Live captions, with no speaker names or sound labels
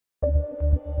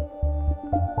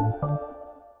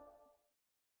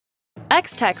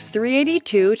Extech's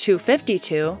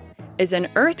 382-252 is an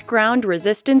earth ground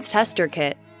resistance tester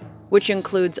kit, which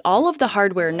includes all of the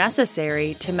hardware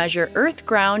necessary to measure earth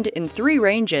ground in 3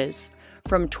 ranges,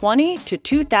 from 20 to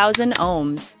 2000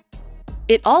 ohms.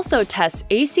 It also tests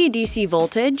AC/DC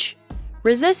voltage,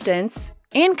 resistance,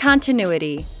 and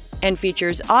continuity, and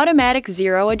features automatic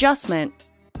zero adjustment.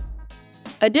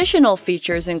 Additional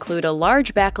features include a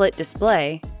large backlit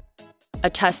display, a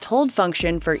test hold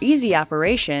function for easy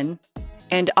operation,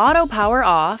 and auto power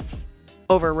off,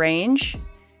 over range,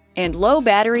 and low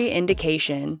battery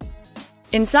indication.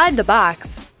 Inside the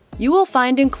box, you will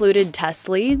find included test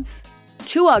leads,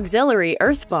 2 auxiliary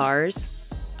earth bars,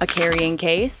 a carrying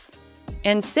case,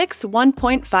 and 6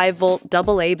 1.5-volt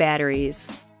AA batteries.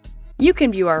 You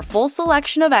can view our full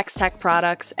selection of Extech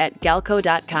products at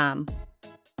galco.com.